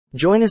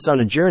Join us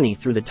on a journey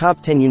through the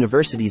top 10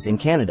 universities in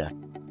Canada,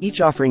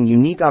 each offering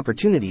unique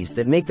opportunities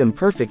that make them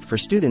perfect for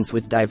students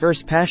with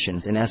diverse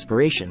passions and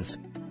aspirations.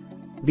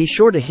 Be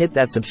sure to hit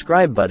that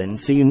subscribe button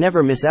so you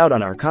never miss out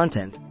on our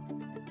content.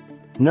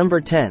 Number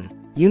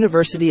 10.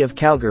 University of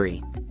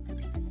Calgary.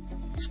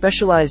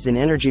 Specialized in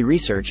energy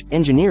research,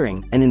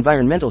 engineering, and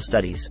environmental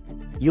studies,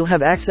 you'll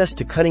have access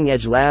to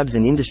cutting-edge labs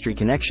and industry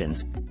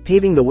connections,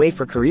 paving the way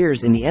for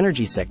careers in the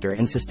energy sector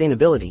and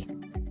sustainability.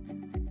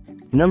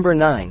 Number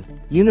 9.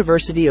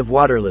 University of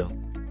Waterloo.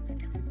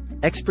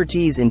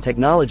 Expertise in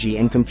technology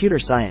and computer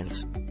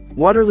science.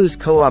 Waterloo's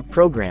co-op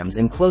programs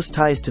and close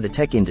ties to the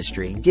tech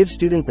industry give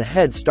students a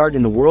head start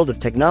in the world of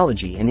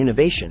technology and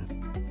innovation.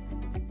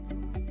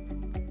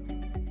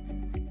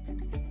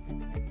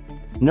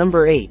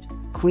 Number 8.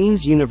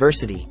 Queen's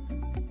University.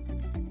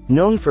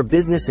 Known for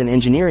business and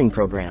engineering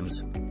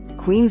programs,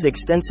 Queen's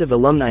extensive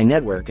alumni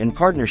network and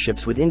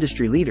partnerships with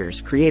industry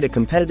leaders create a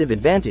competitive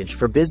advantage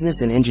for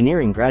business and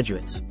engineering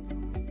graduates.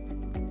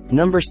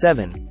 Number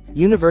 7.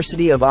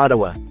 University of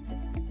Ottawa.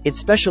 It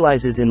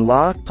specializes in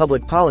law,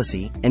 public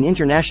policy, and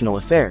international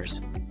affairs.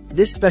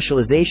 This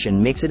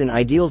specialization makes it an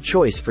ideal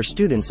choice for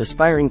students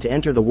aspiring to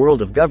enter the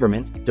world of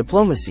government,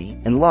 diplomacy,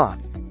 and law.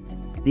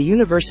 The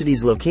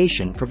university's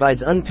location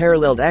provides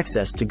unparalleled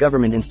access to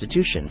government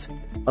institutions,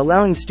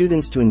 allowing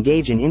students to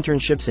engage in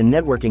internships and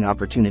networking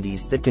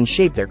opportunities that can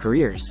shape their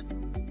careers.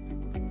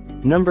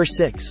 Number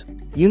 6.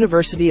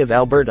 University of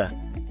Alberta.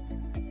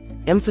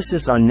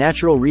 Emphasis on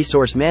natural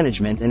resource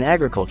management and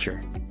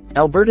agriculture.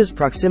 Alberta's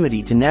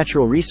proximity to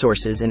natural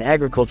resources and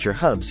agriculture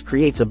hubs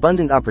creates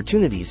abundant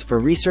opportunities for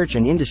research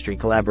and industry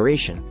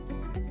collaboration.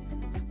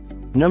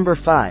 Number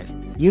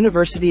 5.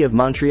 University of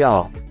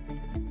Montreal.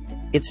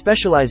 It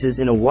specializes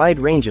in a wide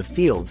range of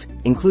fields,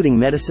 including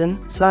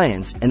medicine,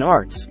 science, and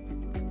arts.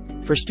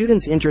 For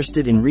students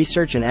interested in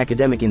research and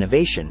academic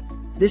innovation,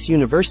 this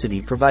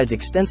university provides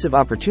extensive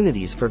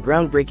opportunities for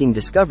groundbreaking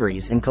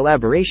discoveries and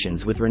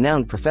collaborations with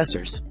renowned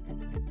professors.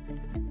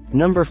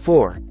 Number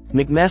 4.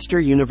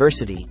 McMaster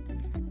University.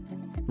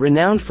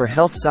 Renowned for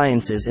health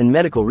sciences and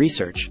medical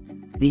research,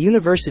 the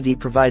university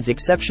provides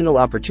exceptional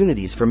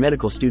opportunities for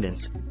medical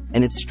students,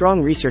 and its strong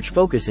research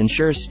focus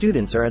ensures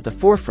students are at the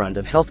forefront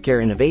of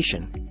healthcare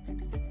innovation.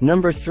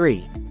 Number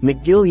 3.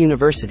 McGill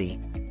University.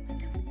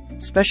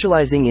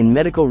 Specializing in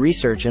medical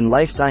research and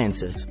life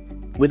sciences,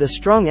 with a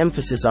strong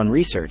emphasis on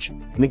research,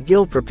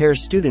 McGill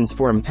prepares students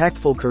for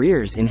impactful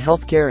careers in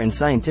healthcare and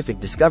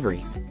scientific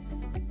discovery.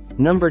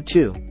 Number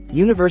 2.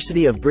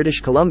 University of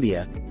British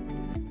Columbia.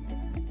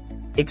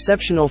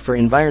 Exceptional for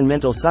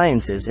environmental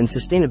sciences and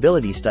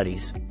sustainability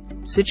studies.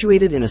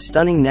 Situated in a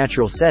stunning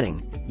natural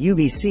setting,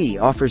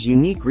 UBC offers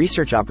unique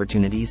research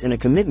opportunities and a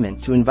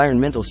commitment to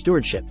environmental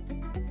stewardship.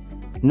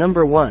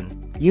 Number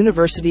 1.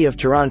 University of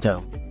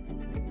Toronto.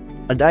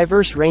 A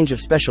diverse range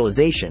of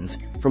specializations,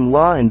 from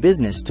law and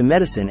business to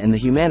medicine and the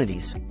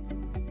humanities.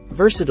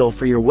 Versatile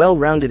for your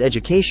well-rounded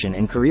education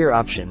and career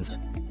options.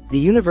 The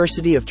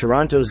University of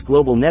Toronto's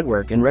global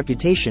network and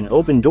reputation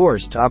open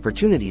doors to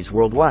opportunities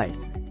worldwide.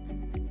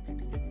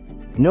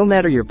 No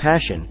matter your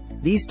passion,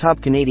 these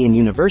top Canadian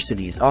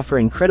universities offer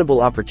incredible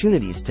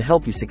opportunities to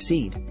help you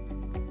succeed.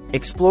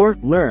 Explore,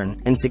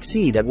 learn, and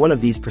succeed at one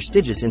of these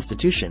prestigious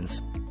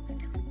institutions.